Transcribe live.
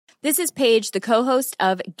This is Paige, the co-host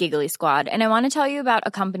of Giggly Squad, and I want to tell you about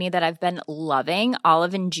a company that I've been loving,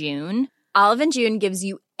 Olive & June. Olive & June gives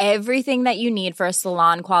you everything that you need for a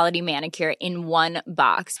salon-quality manicure in one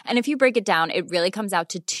box. And if you break it down, it really comes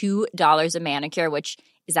out to $2 a manicure, which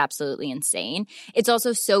is absolutely insane. It's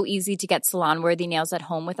also so easy to get salon-worthy nails at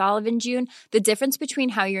home with Olive & June. The difference between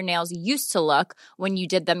how your nails used to look when you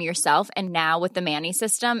did them yourself and now with the Mani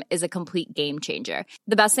system is a complete game changer.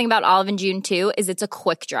 The best thing about Olive & June, too, is it's a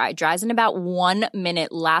quick dry. Dries in about 1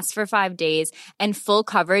 minute, lasts for 5 days, and full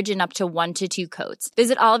coverage in up to 1 to 2 coats.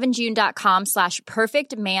 Visit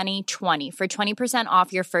oliveandjune.com/perfectmani20 for 20%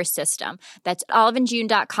 off your first system. That's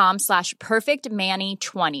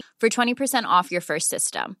oliveandjune.com/perfectmani20 for 20% off your first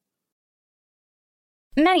system.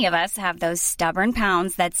 Many of us have those stubborn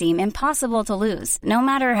pounds that seem impossible to lose, no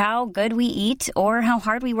matter how good we eat or how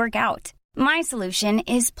hard we work out. My solution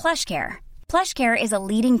is PlushCare. PlushCare is a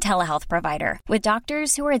leading telehealth provider with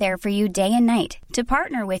doctors who are there for you day and night to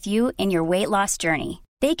partner with you in your weight loss journey.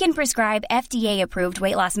 They can prescribe FDA-approved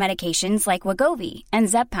weight loss medications like Wegovy and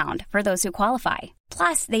Zepbound for those who qualify.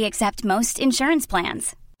 Plus, they accept most insurance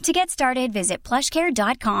plans. To get started, visit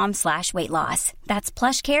plushcare.com/weightloss. That's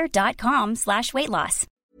plushcare.com/weightloss.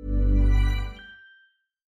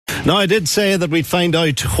 Now, I did say that we'd find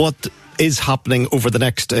out what is happening over the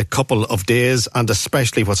next couple of days, and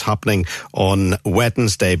especially what's happening on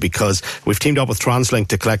Wednesday, because we've teamed up with TransLink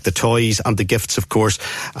to collect the toys and the gifts, of course,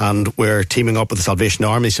 and we're teaming up with the Salvation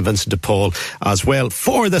Army, St Vincent de Paul, as well,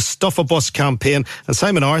 for the Stuff a Bus campaign. And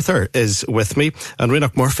Simon Arthur is with me, and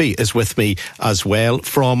Rinnoch Murphy is with me as well,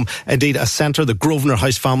 from indeed a centre, the Grosvenor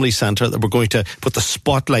House Family Centre, that we're going to put the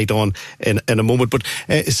spotlight on in a moment. But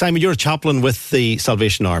Simon, you're a chaplain with the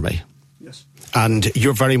Salvation Army. And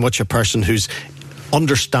you're very much a person who's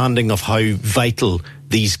understanding of how vital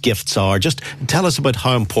these gifts are. Just tell us about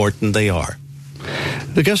how important they are.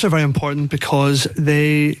 The gifts are very important because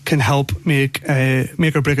they can help make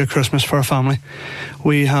or break a Christmas for a family.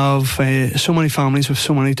 We have so many families with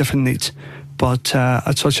so many different needs, but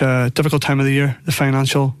at such a difficult time of the year, the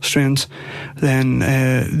financial strains, then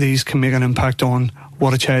these can make an impact on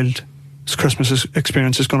what a child's Christmas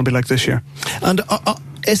experience is going to be like this year. And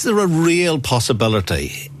is there a real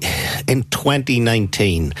possibility in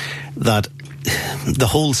 2019 that the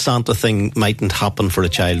whole Santa thing mightn't happen for a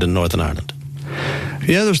child in Northern Ireland?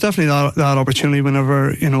 Yeah, there's definitely that opportunity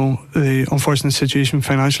whenever, the unfortunate situation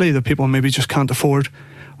financially that people maybe just can't afford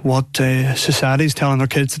what society's telling their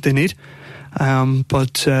kids that they need.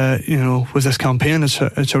 But with this campaign,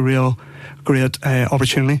 it's a real great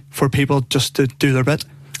opportunity for people just to do their bit.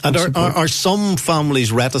 And are some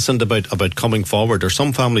families reticent about coming forward? Are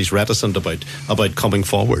some families reticent about coming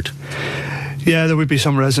forward? Yeah, there would be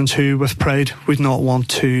some residents who, with pride, would not want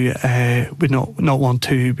to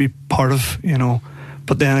be part of,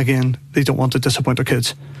 But then again, they don't want to disappoint their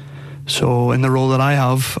kids. So, in the role that I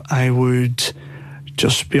have, I would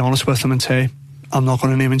just be honest with them and say, I'm not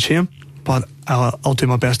going to name and shame, but I'll do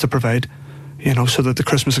my best to provide, so that the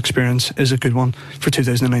Christmas experience is a good one for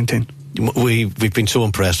 2019. We've been so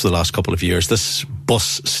impressed for the last couple of years. This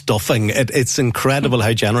bus stuffing, it's incredible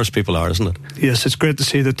how generous people are, isn't it? Yes, it's great to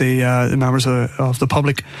see that the members of the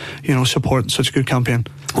public, support such a good campaign.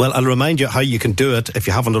 Well, I'll remind you how you can do it if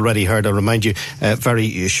you haven't already heard. I'll remind you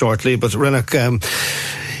very shortly. But Rinnoch,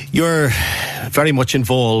 you're very much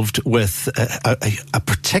involved with a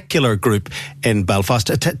particular group in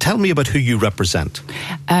Belfast. Tell me about who you represent.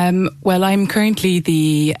 Well, I'm currently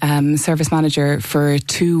the service manager for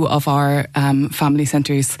 2 of our family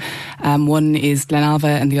centres. One is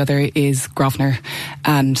Glenalva and the other is Grosvenor.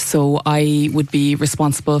 And so I would be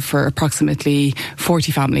responsible for approximately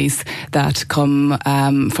 40 families that come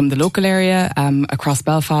from the local area, across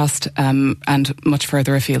Belfast, and much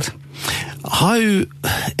further afield. How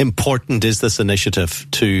important is this initiative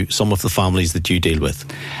to some of the families that you deal with?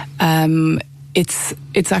 It's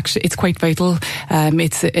quite vital.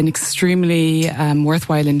 It's an extremely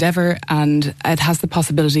worthwhile endeavour, and it has the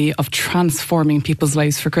possibility of transforming people's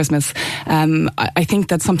lives for Christmas. I think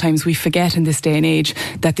that sometimes we forget in this day and age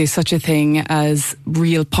that there's such a thing as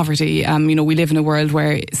real poverty. We live in a world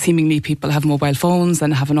where seemingly people have mobile phones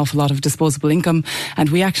and have an awful lot of disposable income,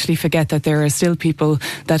 and we actually forget that there are still people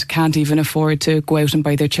that can't even afford to go out and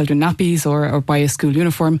buy their children nappies or buy a school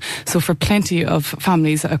uniform. So for plenty of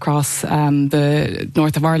families across the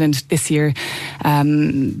north of Ireland this year,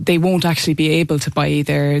 they won't actually be able to buy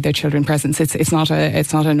their children presents. It's not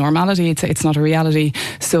a normality. It's not a reality.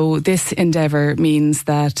 So this endeavour means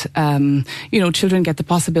that children get the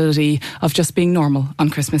possibility of just being normal on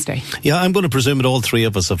Christmas Day. Yeah, I'm going to presume that all 3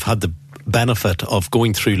 of us have had the benefit of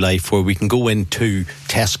going through life where we can go into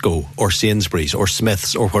Tesco or Sainsbury's or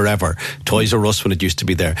Smith's or wherever, Toys R Us when it used to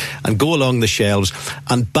be there, and go along the shelves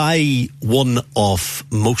and buy one of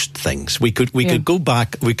most things. We could go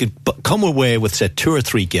back, we could come away with, say, 2 or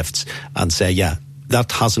 3 gifts and say, yeah,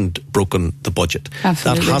 that hasn't broken the budget.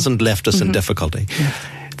 Absolutely. That hasn't left us in difficulty. Yeah.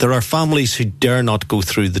 There are families who dare not go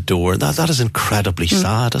through the door. That is incredibly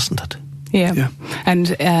sad, isn't it? Yeah.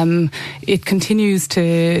 And it continues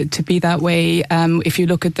to be that way. If you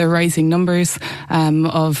look at the rising numbers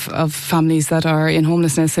of families that are in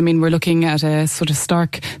homelessness, I mean, we're looking at a sort of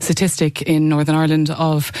stark statistic in Northern Ireland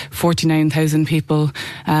of 49,000 people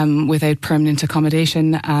without permanent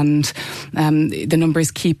accommodation, and the numbers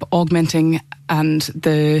keep augmenting. And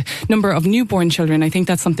the number of newborn children, I think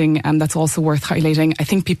that's something that's also worth highlighting. I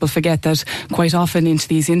think people forget that quite often into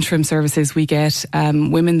these interim services we get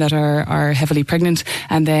women that are heavily pregnant,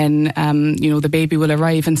 and then the baby will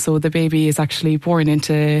arrive, and so the baby is actually born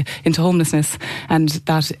into homelessness, and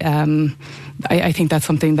that I think that's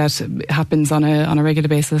something that happens on a regular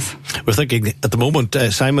basis. We're thinking at the moment,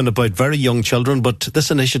 Simon, about very young children, but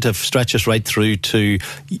this initiative stretches right through to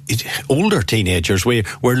older teenagers. We're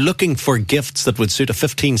looking for gifts that would suit a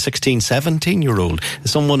 15, 16, 17-year-old,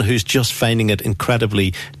 someone who's just finding it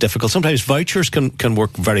incredibly difficult. Sometimes vouchers can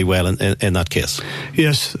work very well in that case.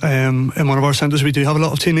 Yes, in one of our centres we do have a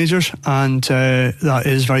lot of teenagers, and that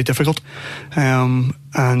is very difficult. And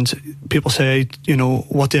people say,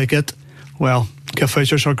 what do I get? Well, gift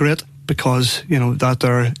vouchers are great because,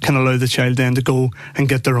 that can allow the child then to go and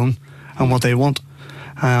get their own and what they want,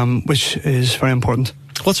 which is very important.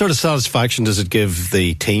 What sort of satisfaction does it give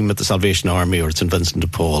the team at the Salvation Army or at St Vincent de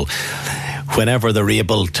Paul whenever they're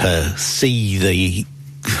able to see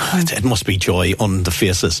it must be joy on the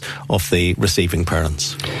faces of the receiving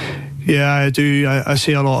parents? Yeah, I do. I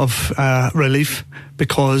see a lot of relief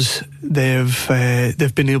because they've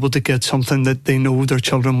been able to get something that they know their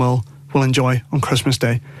children will enjoy on Christmas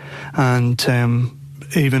Day, and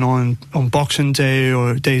even on Boxing Day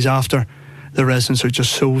or days after, the residents are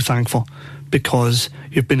just so thankful because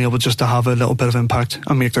you've been able just to have a little bit of impact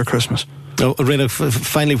and make their Christmas. Oh, Rena,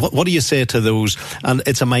 finally, what do you say to those? And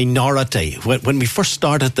it's a minority. When we first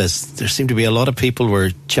started this, there seemed to be a lot of people were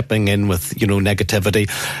chipping in with, negativity.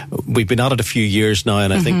 We've been at it a few years now,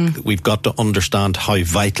 and I think we've got to understand how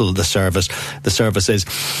vital the service is.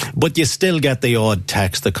 But you still get the odd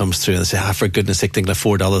text that comes through and say, for goodness sake, they can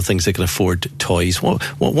afford other things, they can afford toys.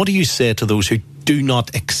 What do you say to those who do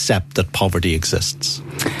not accept that poverty exists?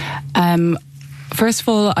 First of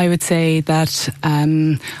all, I would say that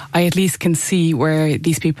I at least can see where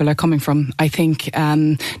these people are coming from. I think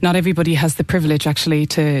not everybody has the privilege actually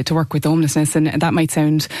to work with homelessness, and that might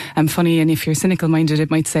sound funny, and if you're cynical minded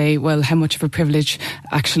it might say, well, how much of a privilege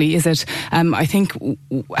actually is it? I think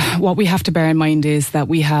what we have to bear in mind is that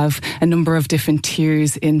we have a number of different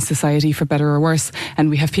tiers in society, for better or worse, and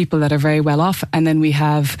we have people that are very well off, and then we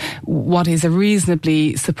have what is a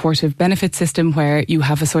reasonably supportive benefit system where you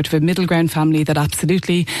have a sort of a middle ground family that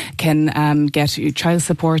absolutely can get child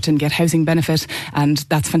support and get housing benefit, and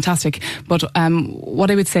that's fantastic. But what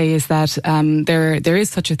I would say is that there is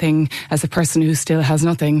such a thing as a person who still has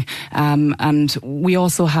nothing, and we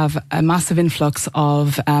also have a massive influx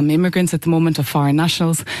of immigrants at the moment, of foreign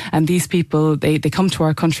nationals, and these people, they come to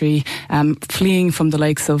our country fleeing from the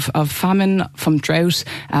likes of famine, from drought,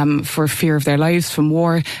 for fear of their lives, from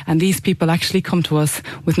war, and these people actually come to us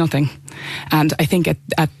with nothing. And I think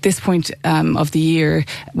at this point of the year,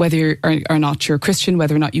 whether or not you're a Christian,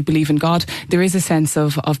 whether or not you believe in God, there is a sense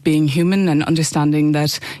of being human and understanding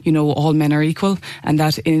that, all men are equal, and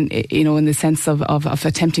that in the sense of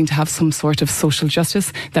attempting to have some sort of social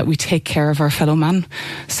justice, that we take care of our fellow man.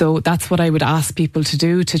 So that's what I would ask people to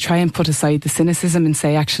do, to try and put aside the cynicism and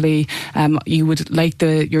say, actually, you would like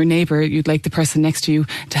your neighbour, you'd like the person next to you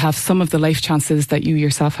to have some of the life chances that you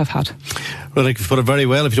yourself have had. Well, you've put it very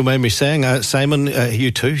well, if you don't mind me saying. Simon,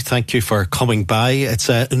 you too, thank you for coming by. It's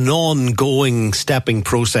an ongoing stepping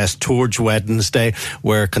process towards Wednesday.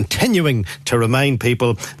 We're continuing to remind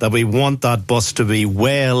people that we want that bus to be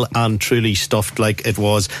well and truly stuffed like it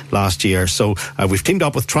was last year. So we've teamed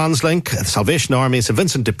up with TransLink, the Salvation Army, St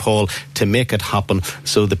Vincent de Paul to make it happen.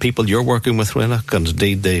 So the people you're working with, Rena, and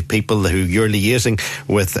indeed the people who you're liaising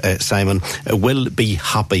with, Simon, will be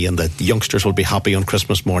happy, and the youngsters will be happy on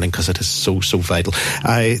Christmas morning, because it is so vital.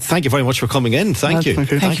 Thank you very much for coming in. Thank you.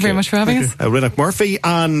 Thank you very much for having us. Rena Murphy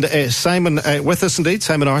and Simon with us indeed,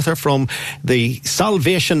 Simon Arthur from the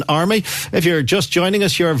Salvation Army. If you're just joining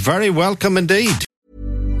us, you're very welcome indeed.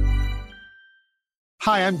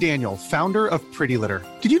 Hi, I'm Daniel, founder of Pretty Litter.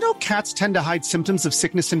 Did you know cats tend to hide symptoms of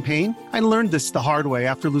sickness and pain? I learned this the hard way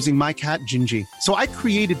after losing my cat, Gingy. So I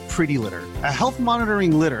created Pretty Litter, a health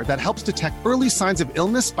monitoring litter that helps detect early signs of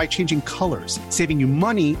illness by changing colors, saving you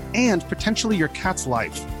money and potentially your cat's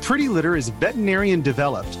life. Pretty Litter is veterinarian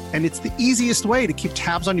developed, and it's the easiest way to keep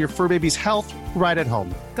tabs on your fur baby's health right at home.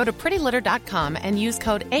 Go to prettylitter.com and use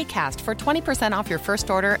code ACAST for 20% off your first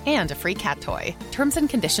order and a free cat toy. Terms and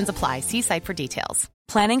conditions apply. See site for details.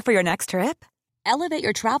 Planning for your next trip? Elevate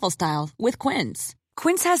your travel style with Quince.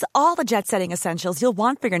 Quince has all the jet-setting essentials you'll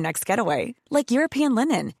want for your next getaway, like European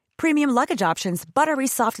linen, premium luggage options, buttery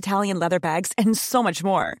soft Italian leather bags, and so much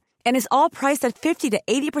more. And is all priced at 50 to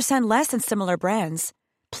 80% less than similar brands.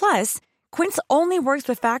 Plus, Quince only works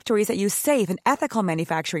with factories that use safe and ethical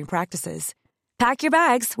manufacturing practices. Pack your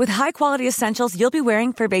bags with high-quality essentials you'll be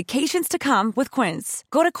wearing for vacations to come with Quince.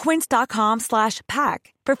 Go to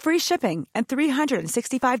quince.com/pack for free shipping and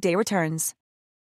 365-day returns.